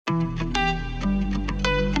Hey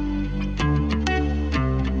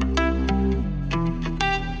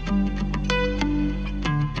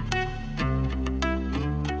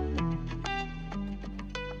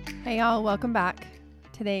y'all, welcome back.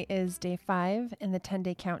 Today is day 5 in the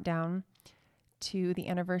 10-day countdown to the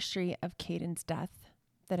anniversary of Caden's death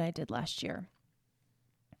that I did last year.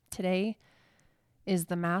 Today is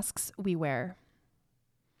the masks we wear.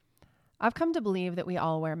 I've come to believe that we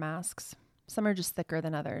all wear masks. Some are just thicker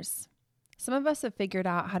than others. Some of us have figured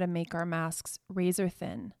out how to make our masks razor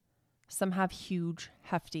thin. Some have huge,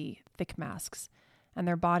 hefty, thick masks, and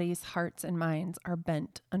their bodies, hearts, and minds are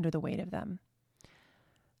bent under the weight of them.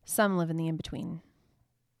 Some live in the in-between.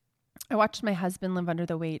 I watched my husband live under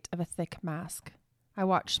the weight of a thick mask. I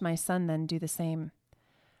watched my son then do the same.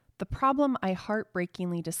 The problem I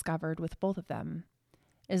heartbreakingly discovered with both of them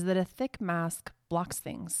is that a thick mask blocks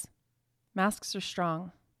things. Masks are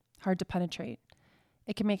strong, hard to penetrate.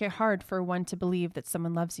 It can make it hard for one to believe that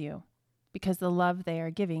someone loves you because the love they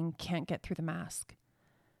are giving can't get through the mask.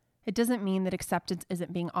 It doesn't mean that acceptance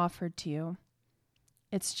isn't being offered to you.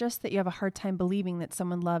 It's just that you have a hard time believing that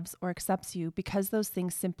someone loves or accepts you because those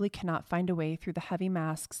things simply cannot find a way through the heavy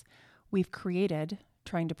masks we've created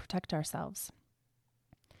trying to protect ourselves.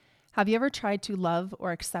 Have you ever tried to love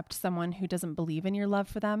or accept someone who doesn't believe in your love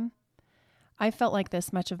for them? I felt like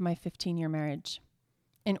this much of my 15-year marriage.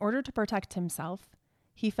 In order to protect himself,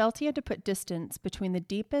 he felt he had to put distance between the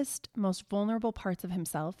deepest, most vulnerable parts of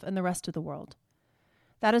himself and the rest of the world.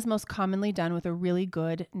 That is most commonly done with a really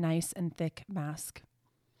good, nice, and thick mask.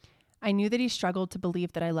 I knew that he struggled to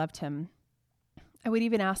believe that I loved him. I would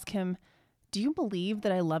even ask him, "Do you believe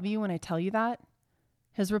that I love you when I tell you that?"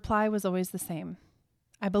 His reply was always the same.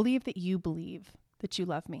 "I believe that you believe that you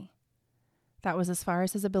love me." That was as far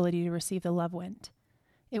as his ability to receive the love went.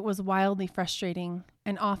 It was wildly frustrating,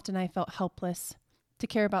 and often I felt helpless to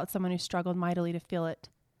care about someone who struggled mightily to feel it.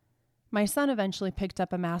 My son eventually picked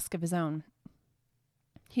up a mask of his own.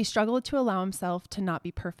 He struggled to allow himself to not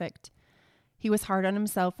be perfect. He was hard on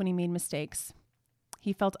himself when he made mistakes.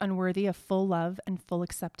 He felt unworthy of full love and full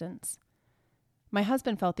acceptance. My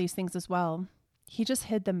husband felt these things as well. He just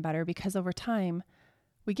hid them better because over time,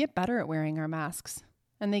 we get better at wearing our masks,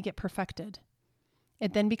 and they get perfected.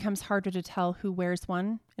 It then becomes harder to tell who wears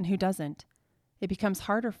one and who doesn't. It becomes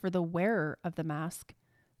harder for the wearer of the mask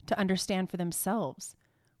to understand for themselves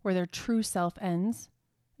where their true self ends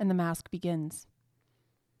and the mask begins.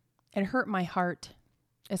 It hurt my heart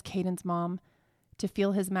as Caden's mom to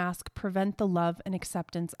feel his mask prevent the love and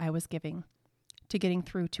acceptance I was giving to getting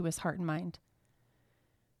through to his heart and mind.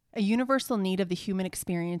 A universal need of the human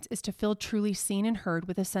experience is to feel truly seen and heard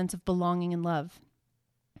with a sense of belonging and love.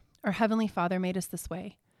 Our Heavenly Father made us this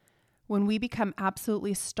way. When we become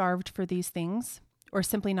absolutely starved for these things, or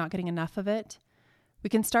simply not getting enough of it,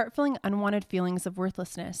 we can start feeling unwanted feelings of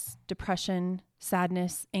worthlessness, depression,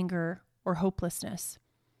 sadness, anger, or hopelessness.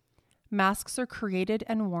 Masks are created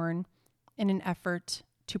and worn in an effort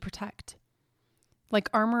to protect.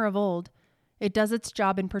 Like armor of old, it does its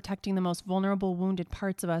job in protecting the most vulnerable, wounded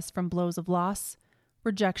parts of us from blows of loss,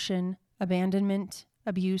 rejection, abandonment,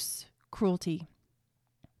 abuse, cruelty.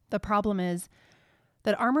 The problem is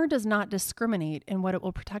that armor does not discriminate in what it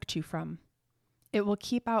will protect you from. It will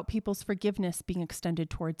keep out people's forgiveness being extended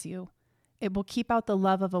towards you. It will keep out the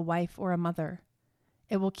love of a wife or a mother.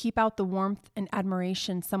 It will keep out the warmth and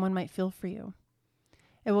admiration someone might feel for you.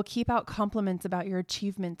 It will keep out compliments about your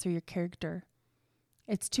achievements or your character.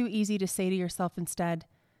 It's too easy to say to yourself instead,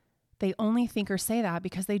 they only think or say that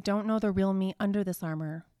because they don't know the real me under this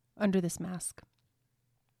armor, under this mask.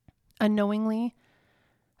 Unknowingly,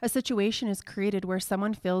 a situation is created where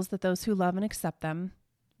someone feels that those who love and accept them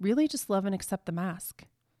really just love and accept the mask.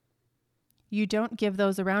 You don't give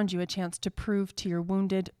those around you a chance to prove to your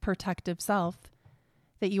wounded, protective self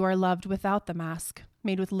that you are loved without the mask,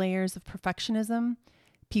 made with layers of perfectionism,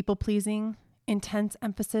 people-pleasing, intense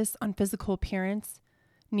emphasis on physical appearance,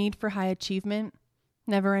 need for high achievement,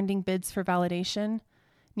 never-ending bids for validation,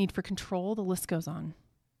 need for control, the list goes on.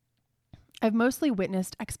 I've mostly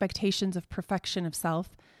witnessed expectations of perfection of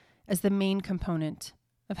self as the main component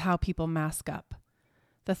of how people mask up.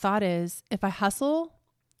 The thought is, if I hustle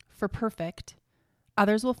for perfect,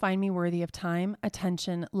 others will find me worthy of time,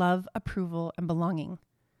 attention, love, approval, and belonging.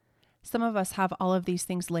 Some of us have all of these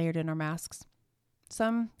things layered in our masks.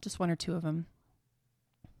 Some, just one or two of them.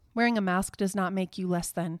 Wearing a mask does not make you less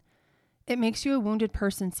than. It makes you a wounded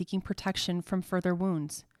person seeking protection from further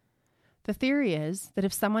wounds. The theory is that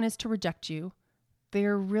if someone is to reject you, they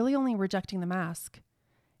are really only rejecting the mask.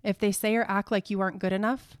 If they say or act like you aren't good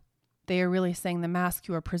enough, they are really saying the mask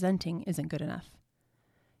you are presenting isn't good enough.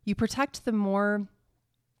 You protect the more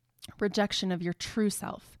rejection of your true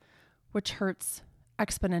self, which hurts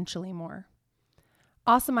exponentially more.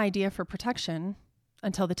 Awesome idea for protection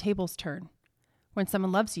until the tables turn. When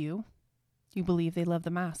someone loves you, you believe they love the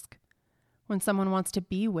mask. When someone wants to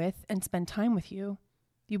be with and spend time with you,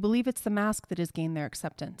 you believe it's the mask that has gained their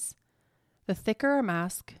acceptance. The thicker our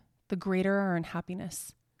mask, the greater our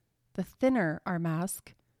unhappiness. The thinner our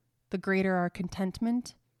mask, the greater our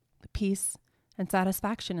contentment, the peace, and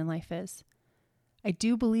satisfaction in life is. I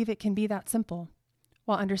do believe it can be that simple,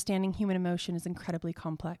 while understanding human emotion is incredibly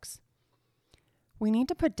complex. We need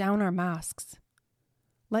to put down our masks.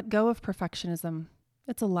 Let go of perfectionism.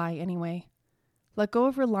 It's a lie anyway. Let go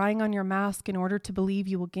of relying on your mask in order to believe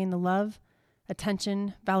you will gain the love,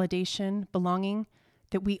 attention, validation, belonging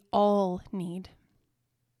that we all need.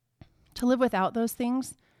 To live without those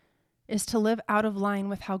things is to live out of line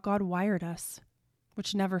with how God wired us,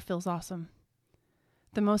 which never feels awesome.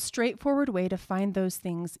 The most straightforward way to find those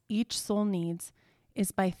things each soul needs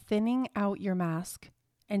is by thinning out your mask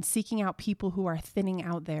and seeking out people who are thinning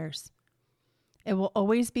out theirs. It will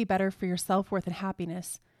always be better for your self-worth and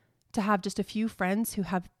happiness to have just a few friends who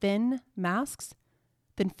have thin masks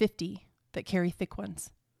than 50 that carry thick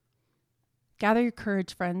ones. Gather your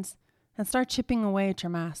courage, friends, and start chipping away at your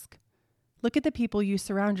mask. Look at the people you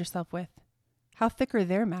surround yourself with. How thick are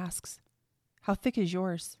their masks? How thick is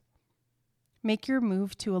yours? Make your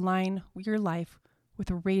move to align your life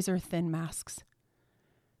with razor-thin masks.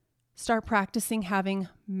 Start practicing having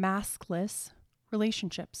maskless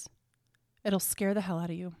relationships. It'll scare the hell out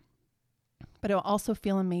of you. But it'll also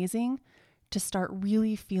feel amazing to start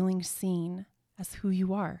really feeling seen as who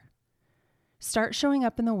you are. Start showing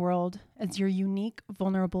up in the world as your unique,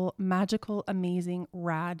 vulnerable, magical, amazing,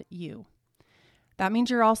 rad you. That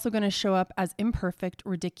means you're also going to show up as imperfect,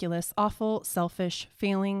 ridiculous, awful, selfish,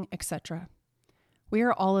 failing, etc. We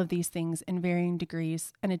are all of these things in varying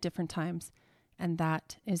degrees and at different times, and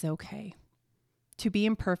that is okay. To be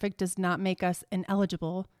imperfect does not make us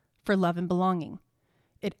ineligible for love and belonging.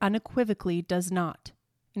 It unequivocally does not.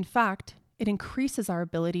 In fact, it increases our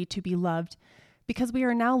ability to be loved because we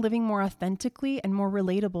are now living more authentically and more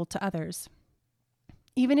relatable to others.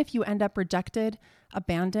 Even if you end up rejected,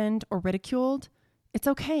 abandoned, or ridiculed, it's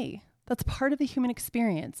okay. That's part of the human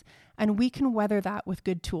experience, and we can weather that with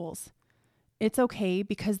good tools. It's okay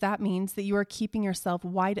because that means that you are keeping yourself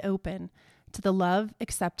wide open to the love,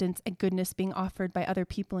 acceptance, and goodness being offered by other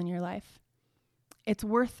people in your life. It's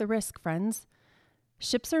worth the risk, friends.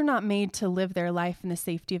 Ships are not made to live their life in the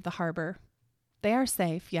safety of the harbor. They are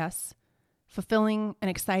safe, yes. Fulfilling and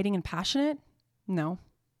exciting and passionate? No.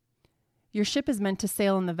 Your ship is meant to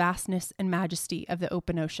sail in the vastness and majesty of the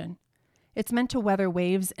open ocean. It's meant to weather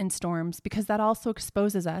waves and storms because that also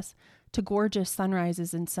exposes us to gorgeous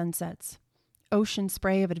sunrises and sunsets, ocean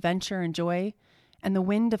spray of adventure and joy, and the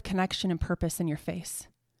wind of connection and purpose in your face.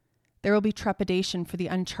 There will be trepidation for the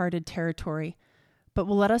uncharted territory, but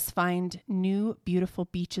will let us find new, beautiful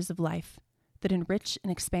beaches of life that enrich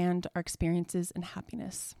and expand our experiences and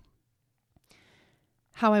happiness.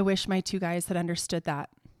 How I wish my two guys had understood that.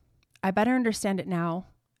 I better understand it now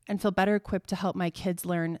and feel better equipped to help my kids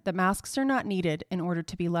learn that masks are not needed in order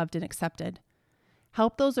to be loved and accepted.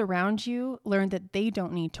 Help those around you learn that they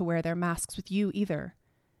don't need to wear their masks with you either.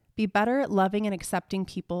 Be better at loving and accepting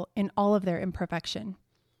people in all of their imperfection.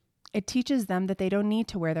 It teaches them that they don't need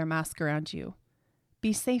to wear their mask around you.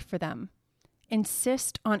 Be safe for them.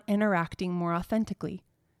 Insist on interacting more authentically,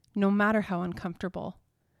 no matter how uncomfortable.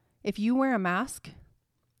 If you wear a mask,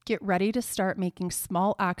 get ready to start making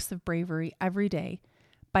small acts of bravery every day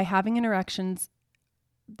by having interactions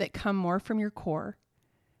that come more from your core,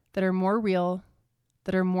 that are more real,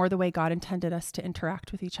 that are more the way God intended us to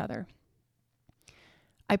interact with each other.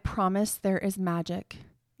 I promise there is magic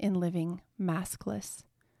in living maskless.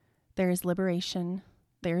 There is liberation.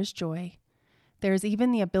 There is joy. There is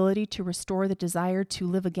even the ability to restore the desire to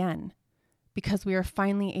live again because we are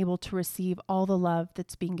finally able to receive all the love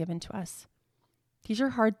that's being given to us. These are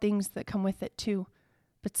hard things that come with it too,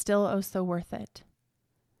 but still oh so worth it.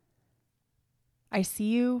 I see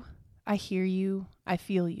you, I hear you, I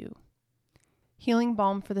feel you. Healing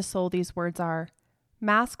balm for the soul, these words are.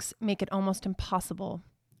 Masks make it almost impossible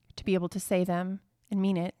to be able to say them and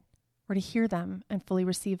mean it, or to hear them and fully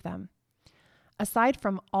receive them. Aside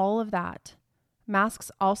from all of that,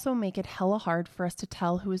 masks also make it hella hard for us to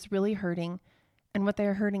tell who is really hurting and what they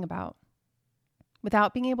are hurting about.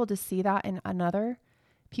 Without being able to see that in another,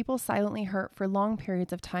 people silently hurt for long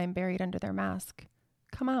periods of time buried under their mask.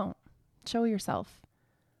 Come out. Show yourself.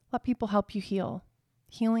 Let people help you heal.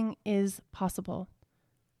 Healing is possible.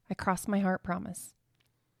 I cross my heart promise.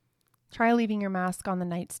 Try leaving your mask on the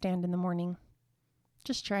nightstand in the morning.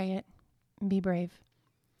 Just try it and be brave.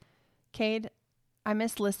 Cade, I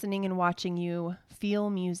miss listening and watching you feel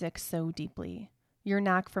music so deeply. Your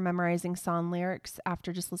knack for memorizing song lyrics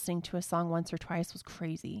after just listening to a song once or twice was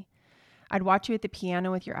crazy. I'd watch you at the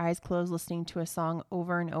piano with your eyes closed, listening to a song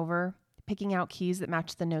over and over, picking out keys that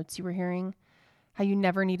matched the notes you were hearing, how you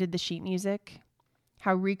never needed the sheet music,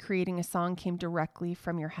 how recreating a song came directly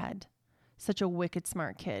from your head. Such a wicked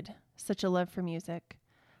smart kid, such a love for music.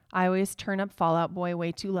 I always turn up Fall Out Boy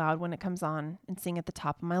way too loud when it comes on and sing at the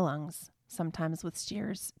top of my lungs, sometimes with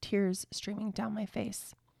tears streaming down my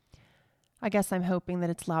face. I guess I'm hoping that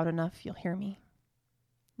it's loud enough you'll hear me.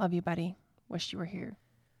 Love you, buddy. Wish you were here.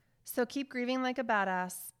 So keep grieving like a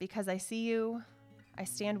badass, because I see you, I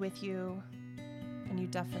stand with you, and you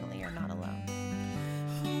definitely are not alone.